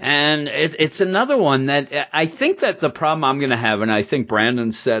 And it's another one that I think that the problem I'm going to have, and I think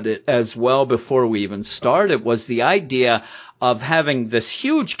Brandon said it as well before we even started, was the idea of having this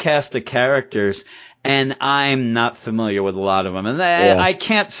huge cast of characters, and I'm not familiar with a lot of them. And I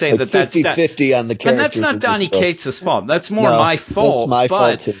can't say like that's 50-50 on the characters. And that's not Donny Cates' fault. That's more my fault. That's my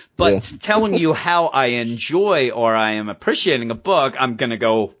fault too. But telling you how I enjoy or I am appreciating a book, I'm going to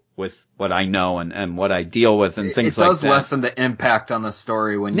go with what I know and what I deal with and things like that. It does lessen the impact on the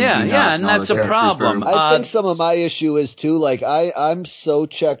story when you and that's a problem. I think some of my issue is too, like I'm so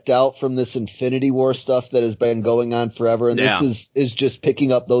checked out from this Infinity War stuff that has been going on forever, and this is just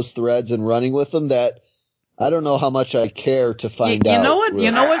picking up those threads and running with them that I don't know how much I care to find out. You know what? Really.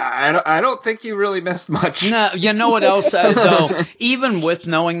 You know what? I don't think you really missed much. No, you know what else, though? Even with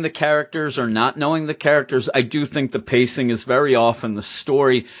knowing the characters or not knowing the characters, I do think the pacing is very off in the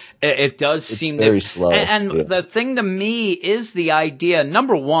story. It does seem very slow. And the thing to me is the idea.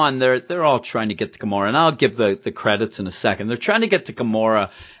 Number one, they're all trying to get to Gamora, and I'll give the credits in a second. They're trying to get to Gamora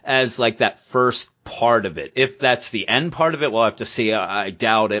as like that first part of it. If that's the end part of it, we'll have to see. I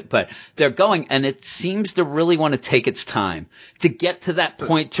doubt it, but they're going, and it seems to really want to take its time to get to that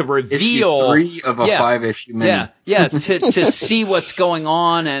point to reveal issue 3 of a 5-issue mini. To see what's going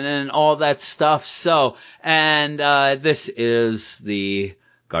on and all that stuff. So, and this is the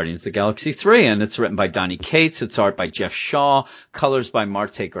Guardians of the Galaxy 3, and it's written by Donny Cates. It's art by Jeff Shaw, colors by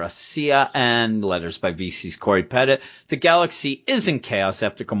Marte Gracia, and letters by VC's Corey Pettit. The galaxy is in chaos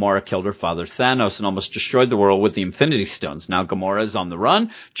after Gamora killed her father Thanos and almost destroyed the world with the Infinity Stones. Now Gamora is on the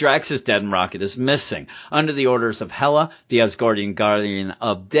run, Drax is dead, and Rocket is missing. Under the orders of Hela, the Asgardian guardian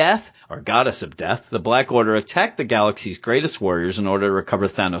of death, or goddess of death, the Black Order attacked the galaxy's greatest warriors in order to recover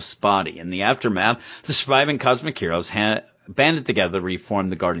Thanos' body. In the aftermath, the surviving cosmic heroes banded together to reform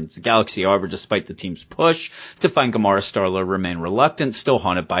the Guardians of the Galaxy. However, despite the team's push to find Gamora, Star-Lord remain reluctant, still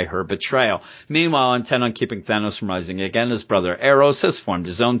haunted by her betrayal. Meanwhile, intent on keeping Thanos from rising again, his brother Eros has formed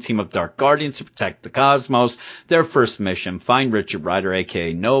his own team of Dark Guardians to protect the cosmos. Their first mission, find Richard Rider,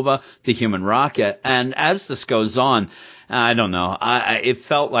 aka Nova, the human rocket. And as this goes on, I don't know. It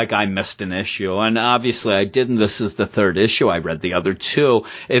felt like I missed an issue, and obviously I didn't. This is the third issue. I read the other two.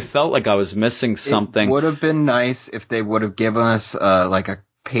 It felt like I was missing something. It would have been nice if they would have given us like a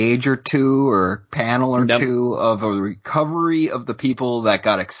page or two or a panel or two of a recovery of the people that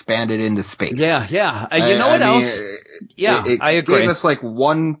got expanded into space. Yeah. You know what else? I agree. It gave us like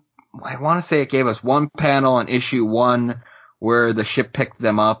one. I want to say it gave us one panel in issue 1 where the ship picked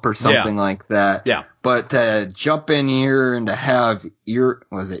them up or something like that. Yeah. But to jump in here and to have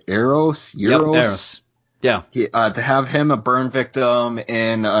was it Eros? Yep, Eros. Yeah. To have him a burn victim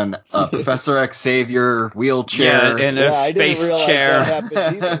in a Professor Xavier wheelchair. Yeah, in a space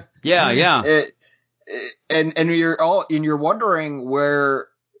chair. Yeah. And you're wondering where,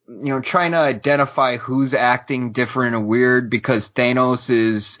 trying to identify who's acting different and weird because Thanos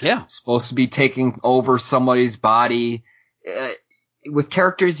is supposed to be taking over somebody's body. With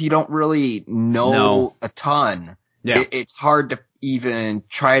characters you don't really know a ton. Yeah. It's hard to even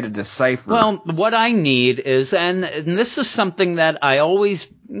try to decipher. Well, what I need is, and this is something that I always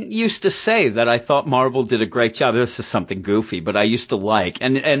used to say that I thought Marvel did a great job. This is something goofy, but I used to like,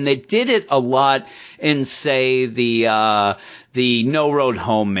 and they did it a lot in, say, the No Road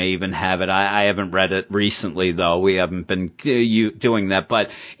Home may even have it. I haven't read it recently though. We haven't been doing that,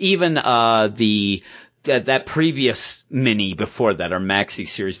 but even that previous mini before that, or maxi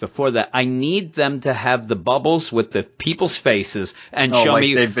series before that, I need them to have the bubbles with the people's faces and show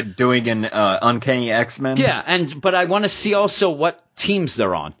me they've been doing in Uncanny X-Men. Yeah, but I want to see also what teams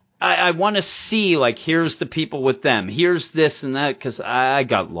they're on. I want to see, like, here's the people with them, here's this and that, because I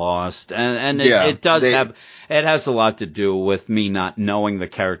got lost, and it has a lot to do with me not knowing the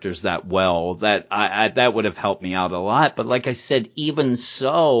characters that well. That would have helped me out a lot. But like I said, even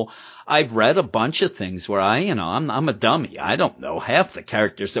so, I've read a bunch of things where I'm a dummy. I don't know half the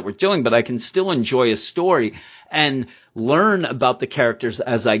characters that we're doing, but I can still enjoy a story and learn about the characters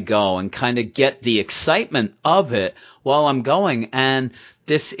as I go and kind of get the excitement of it while I'm going. And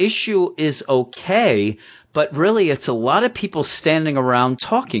this issue is okay, but really it's a lot of people standing around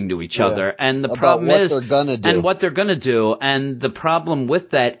talking to each other. And the problem is, and what they're going to do. And the problem with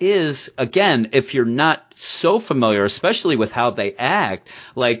that is, again, if you're not so familiar, especially with how they act,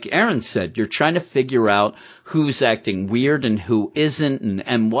 like Aaron said, you're trying to figure out who's acting weird and who isn't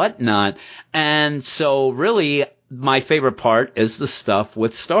and whatnot. And so really, my favorite part is the stuff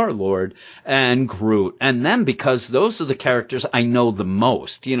with Star-Lord and Groot and them, because those are the characters I know the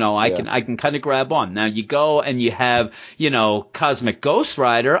most. I can kind of grab on. Now you go and you have, Cosmic Ghost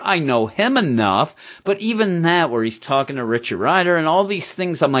Rider. I know him enough, but even that, where he's talking to Richard Rider and all these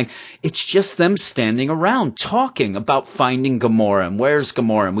things, I'm like, it's just them standing around talking about finding Gamora and where's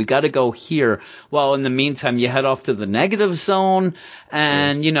Gamora and we got to go here. Well, in the meantime, you head off to the negative zone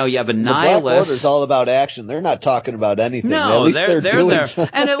and, you have a Nihilus. The Black Order's all about action. They're not talking about anything. No, at least they're there.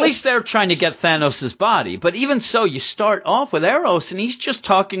 And at least they're trying to get Thanos' body. But even so, you start off with Eros, and he's just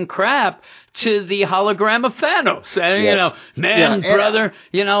talking crap to the hologram of Thanos. And, brother,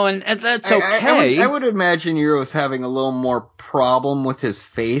 and that's okay. I would imagine Eros having a little more problem with his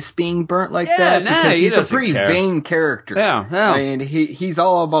face being burnt like that, because he's a pretty vain character. Yeah. I mean, he's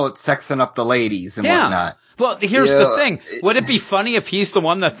all about sexing up the ladies and whatnot. Well, here's the thing. Would it be funny if he's the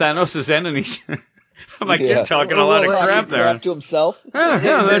one that Thanos is in and he's... I'm like, you're talking a lot of crap there. Crap to himself. Yeah,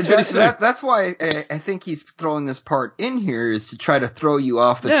 that's what he's saying. That's why I think he's throwing this part in here, is to try to throw you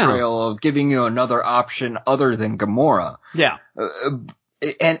off the trail of giving you another option other than Gamora. Yeah.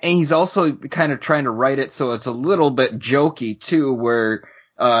 And he's also kind of trying to write it so it's a little bit jokey too, where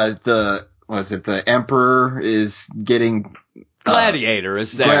the Emperor is getting... Gladiator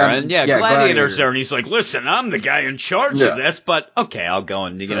is there, and Gladiator's there, and he's like, listen, I'm the guy in charge of this, but okay, I'll go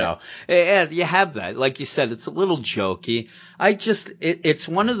and, you have that. Like you said, it's a little jokey. It's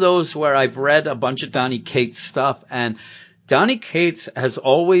one of those where I've read a bunch of Donny Cates stuff, and Donny Cates has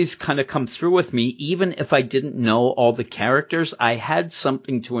always kind of come through with me, even if I didn't know all the characters. I had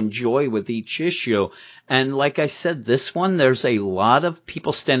something to enjoy with each issue. And like I said, this one, there's a lot of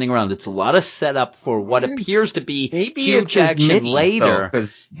people standing around. It's a lot of setup for what appears to be huge action later.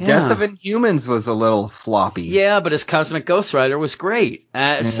 Because Death of Inhumans was a little floppy. Yeah, but his Cosmic Ghost Rider was great.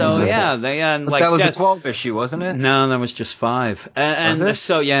 That was a 12 issue, wasn't it? No, that was just 5. And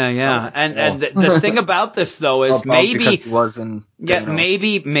so and the thing about this though is maybe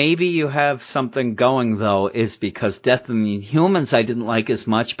you have something going though, is because Death of the Inhumans I didn't like as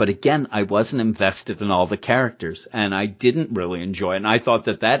much, but again, I wasn't invested in all the characters, and I didn't really enjoy it, and I thought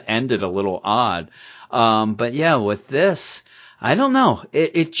that ended a little odd. But yeah, with this, I don't know.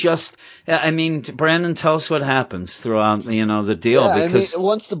 It just, I mean, Brandon, tell us what happens throughout, the deal. Yeah, because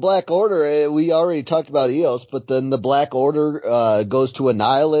once the Black Order, we already talked about Eos, but then the Black Order goes to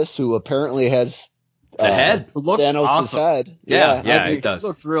Annihilus, who apparently has the head. Thanos' awesome. head. Yeah, it does. It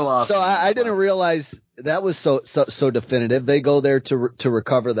looks real awesome. So I didn't realize that was so definitive. They go there to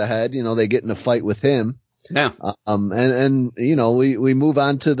recover the head. They get in a fight with him. Yeah. And we move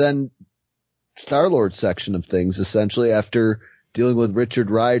on to then Star-Lord's section of things, essentially, after dealing with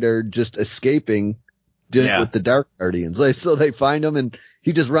Richard Rider just escaping with the Dark Guardians. So they find him and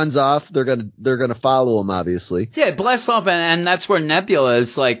he just runs off. They're gonna follow him, obviously. Yeah, blast off, and that's where Nebula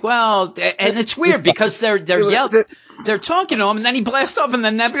is like, well, and it's weird because they're talking to him, and then he blasts off, and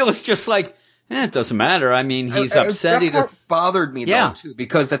then Nebula's just like, it doesn't matter. I mean, he's upset. That part bothered me though too,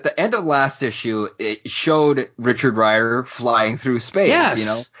 because at the end of last issue, it showed Richard Rider flying through space.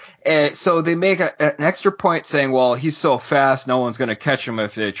 Yes. And so they make an extra point saying, well, he's so fast, no one's going to catch him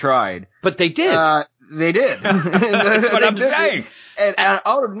if they tried. But they did. They did. That's what I'm saying. And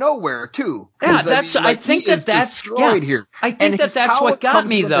out of nowhere too. Yeah, I think that's destroyed here. I think that's what got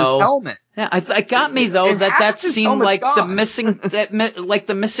me though. Yeah, it got me though that seemed like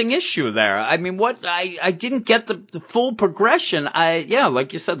the missing issue there. I mean, I didn't get the full progression.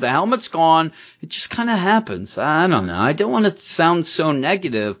 Like you said, the helmet's gone. It just kind of happens. I don't know. I don't want to sound so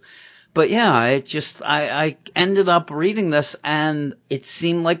negative, but yeah, I ended up reading this and it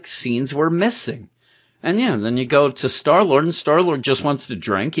seemed like scenes were missing. And then you go to Star-Lord, and Star-Lord just wants to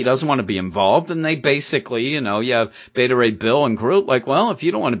drink. He doesn't want to be involved. And they basically, you have Beta Ray Bill and Groot like, well, if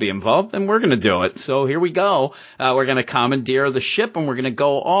you don't want to be involved, then we're going to do it. So here we go. We're going to commandeer the ship and we're going to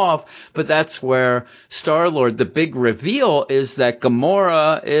go off. But that's where Star-Lord, the big reveal is that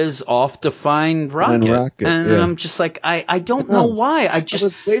Gamora is off to find Rocket. And I'm just like, I don't know why.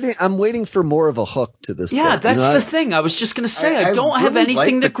 I'm waiting for more of a hook to this. Yeah, that's the thing. I was just going to say, I don't have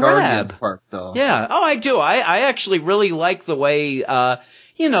anything to grab. Part, though. Yeah. Oh, I do. I actually really like the way,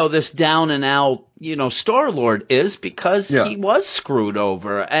 this down and out, Star-Lord is, because he was screwed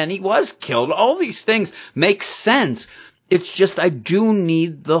over and he was killed. All these things make sense. It's just I do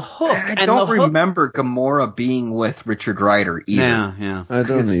need the hook. I don't remember Gamora being with Richard Rider either. Yeah. I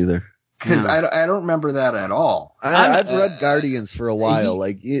don't either. Because I don't remember that at all. I've read Guardians for a while,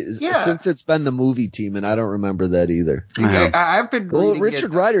 since it's been the movie team, and I don't remember that either. I've been reading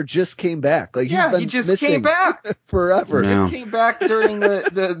Richard Rider just came back. He just came back forever. He just came back during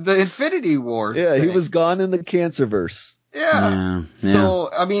the Infinity War. Yeah, he was gone in the Cancerverse. Yeah.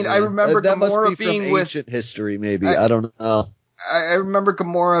 So I mean, I remember that Gamora must be being from ancient history, maybe. I don't know. I remember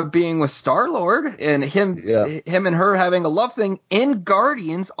Gamora being with Star-Lord and him and her having a love thing in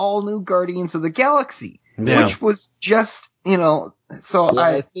Guardians, all new Guardians of the Galaxy, which was just,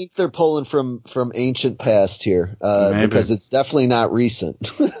 I think they're pulling from ancient past here, because it's definitely not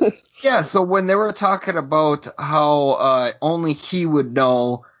recent. Yeah. So when they were talking about how, only he would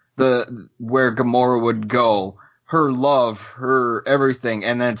know where Gamora would go, her love, her everything,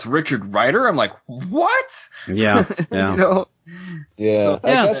 and then it's Richard Rider, I'm like, what? Yeah. Yeah,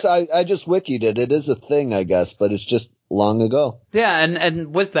 I guess I just wikied it. It is a thing, I guess, but it's just long ago. Yeah,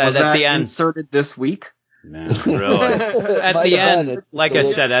 and with that, was at that the end, inserted this week? No, really. At the end, like I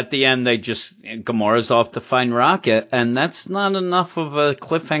said, at the end, Gamora's off to find Rocket, and that's not enough of a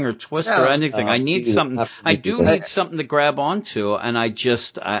cliffhanger twist or anything. I need something. I do need something to grab onto, and I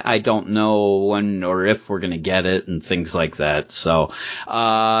don't know when or if we're gonna get it and things like that. So,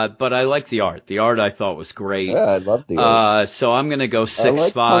 but I like the art. The art I thought was great. Yeah, I love the art. So I'm gonna go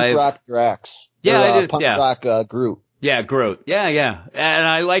 6'5". Punk Rock Drax. Yeah, I do. Punk Rock Groot. Yeah, Groot. Yeah. And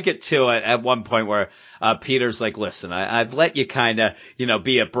I like it too at one point where Peter's like, listen, I've let you kind of,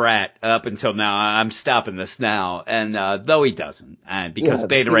 be a brat up until now. I'm stopping this now. And though he doesn't, because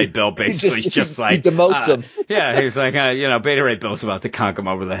Beta Ray Bill basically just like he demotes him. Yeah, he's like, Beta Ray Bill's about to conk him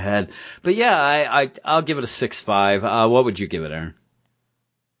over the head. But yeah, I'll give it a 6.5. What would you give it,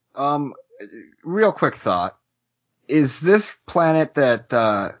 Aaron? Real quick thought. Is this planet that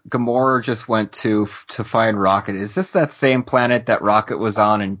Gamora just went to find Rocket? Is this that same planet that Rocket was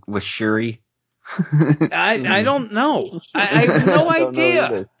on and with Shuri? I don't know. I have no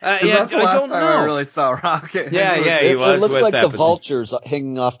idea. That's the last time I really saw Rocket. Yeah, he was. It looks like the vulture's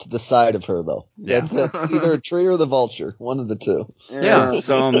hanging off to the side of her, though. Yeah. That's either a tree or the vulture, one of the two. Yeah.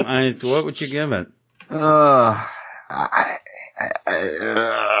 So, what would you give it? I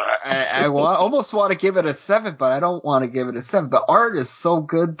almost want to give it a 7, but I don't want to give it a 7. The art is so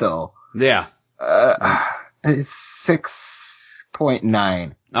good, though. Yeah. It's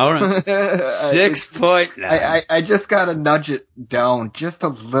 6.9. All right. 6.9. I just gotta nudge it down just a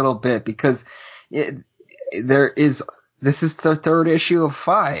little bit because this is the third issue of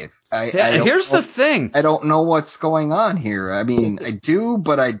 5. Here's the thing. I don't know what's going on here. I mean, I do,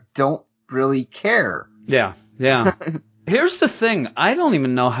 but I don't really care. Yeah. Here's the thing. I don't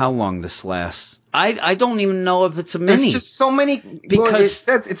even know how long this lasts. I don't even know if it's a mini. There's just so many. Because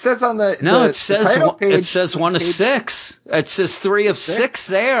it says on the title page. It says 1 of 6. It says 3 of 6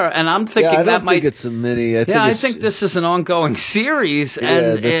 there, and I'm thinking I don't think it's a mini. I think this is an ongoing series,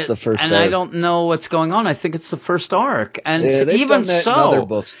 and that's the first and arc. I don't know what's going on. I think it's the first arc, and they've even done that so, in other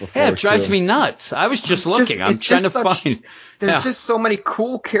books before, it drives me nuts. I was just looking. I'm trying to find. There's just so many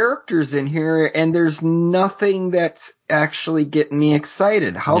cool characters in here, and there's nothing that's actually getting me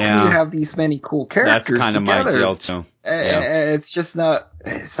excited. How can you have these many cool characters That's kind together? of my deal too. It's just not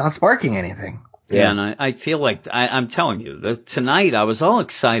sparking anything. Yeah, and I feel like I'm telling you, tonight I was all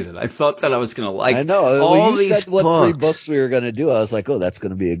excited. I thought that I was going to like. I know. All you these said what 3 books we were going to do. I was like, oh, that's going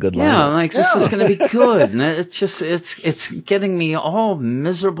to be a good line. Yeah, like this is going to be good, and it's getting me all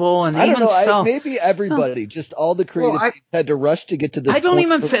miserable. And I don't even know. Maybe everybody, just all the creative had to rush to get to this. I don't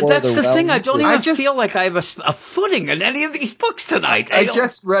even. That's the thing. I don't even feel like I have a footing in any of these books tonight. I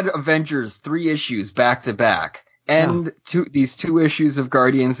just read Avengers 3 issues back to back. And these 2 issues of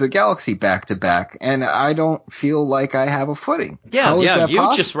Guardians of the Galaxy back to back, and I don't feel like I have a footing. Yeah, you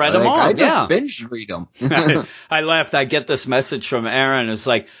possible? just read them all. I just binge read them. I laughed. I get this message from Aaron. It's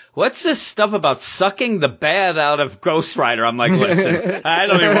like, what's this stuff about sucking the bad out of Ghost Rider? I'm like, listen, I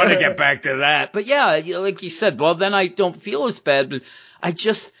don't even want to get back to that. But yeah, like you said, well, then I don't feel as bad. But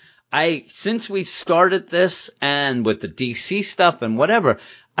since we've started this and with the DC stuff and whatever,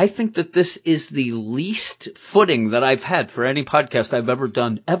 I think that this is the least footing that I've had for any podcast I've ever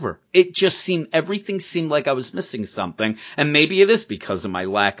done, ever. Everything seemed like I was missing something, and maybe it is because of my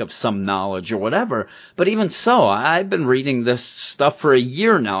lack of some knowledge or whatever, but even so, I've been reading this stuff for a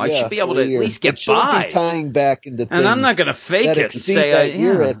year now. I should be able to at least get by. Be tying back into things and I'm not going to fake it and say that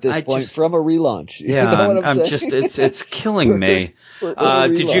year at this point from a relaunch. Yeah, you know what I'm saying? It's killing me.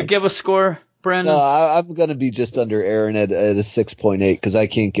 Did you give a score, Brandon? No, I'm going to be just under Aaron at a 6.8 because I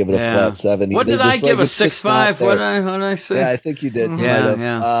can't give it a flat 7. What did I give? A 6.5? What did I say? Yeah, I think you did. Mm-hmm. You might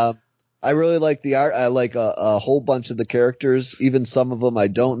have. I really like the art. I like a whole bunch of the characters. Even some of them I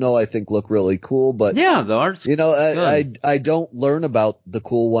don't know. I think look really cool. But yeah, the art's good. I don't learn about the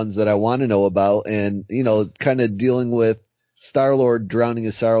cool ones that I want to know about, and kind of dealing with Star-Lord drowning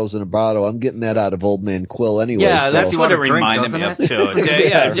his sorrows in a bottle. I'm getting that out of Old Man Quill anyway. Yeah, that's what it reminded me of, too.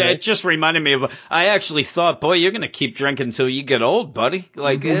 It just reminded me of, I actually thought, boy, you're going to keep drinking until you get old, buddy.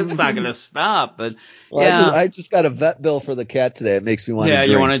 Like, it's not going to stop. But I just got a vet bill for the cat today. It makes me want to drink.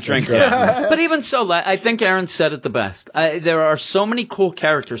 Yeah, you want to drink. But even so, I think Aaron said it the best. There are so many cool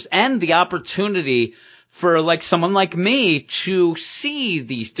characters and the opportunity for someone like me to see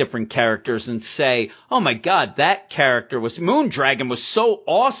these different characters and say, oh my God, that character Moondragon was so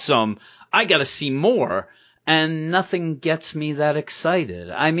awesome. I got to see more. And nothing gets me that excited.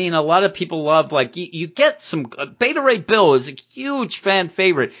 I mean, a lot of people love, you get some, Beta Ray Bill is a huge fan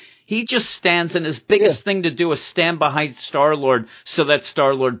favorite. He just stands, and his biggest thing to do is stand behind Star-Lord so that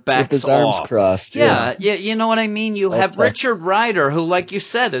Star-Lord backs off. With his arms crossed. Yeah, you know what I mean? You have Richard Rider, who, like you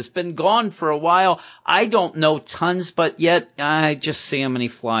said, has been gone for a while. I don't know tons, but yet I just see him and he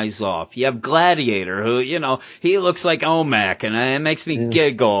flies off. You have Gladiator, who, he looks like OMAC, and it makes me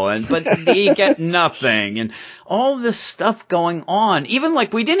giggle, but he get nothing. And all this stuff going on. Even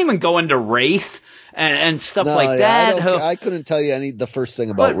we didn't even go into Wraith. And stuff like that. I couldn't tell you the first thing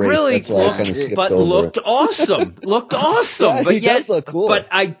about Wraith. Really that's why I kind of skipped over looked awesome. Looked awesome. Yeah, but he does look cool. But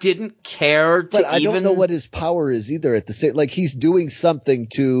I didn't care to But I don't know what his power is either. At the same, he's doing something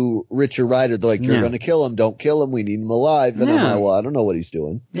to Richard Rider. They're like, you're going to kill him. Don't kill him. We need him alive. And I'm like, well, I don't know what he's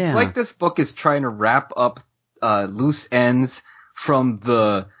doing. It's like this book is trying to wrap up loose ends from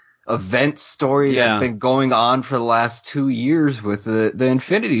the event story that's been going on for the last 2 years with the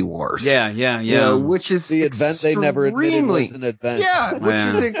Infinity Wars. Yeah. Which is the event they never admitted was an event. Yeah, which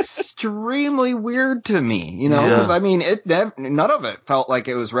is extremely weird to me. Because I mean, none of it felt like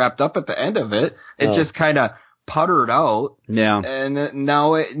it was wrapped up at the end of it. It just kind of puttered out. Yeah. And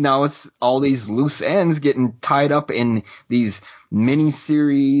now it's all these loose ends getting tied up in these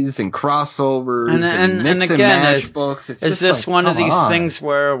mini-series and crossovers and mix and match books. It's is this one of these things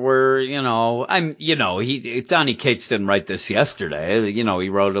where we're, Donny Cates didn't write this yesterday. He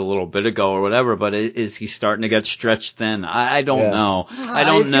wrote a little bit ago or whatever, but is he starting to get stretched thin? I don't know. I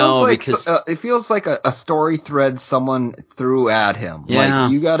don't know because it feels like a story thread someone threw at him. Yeah.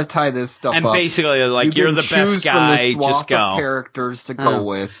 Like, you got to tie this stuff up. And basically, like, you're the best guy, just go. Of characters to go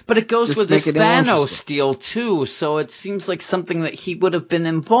with. But it goes with this Thanos deal, too, so it seems like something that he would have been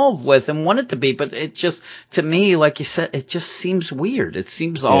involved with and wanted to be, but it just, to me, like you said, it just seems weird. It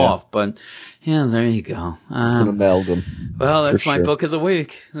seems off, but yeah, there you go. It's an amalgam. Well, that's my book of the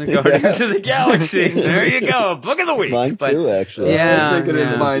week. The Guardians of the Galaxy. There you go. Book of the week. Mine too, actually. Yeah. I think it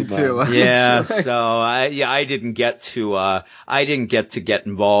is mine too. Yeah. So I didn't get to get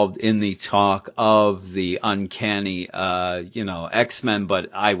involved in the talk of the Uncanny, X-Men,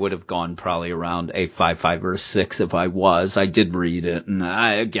 but I would have gone probably around a 5 or a 6 if I was. I did read it.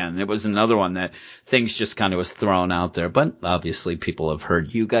 And it was another one that things just kind of was thrown out there, but obviously people have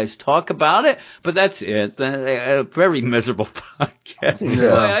heard you guys talk about it, but that's it. A very miserable podcast.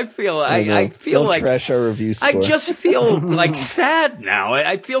 Yeah. I feel Don't like trash our review score. I just feel like sad now.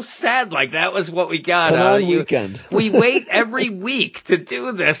 I feel sad like that was what we got. Come on, weekend. We wait every week to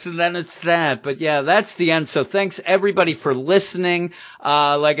do this, and then it's that. But yeah, that's the end. So thanks everybody for listening.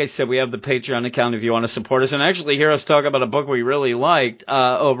 Like I said, we have the Patreon account if you want to support us and actually hear us talk about a book we really liked,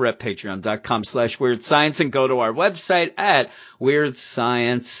 over at patreon.com/weirdscience, and go to our website at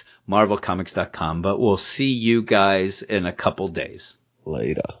weirdsciencemarvelcomics.com. But we'll see you guys in a couple days.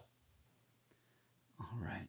 Later.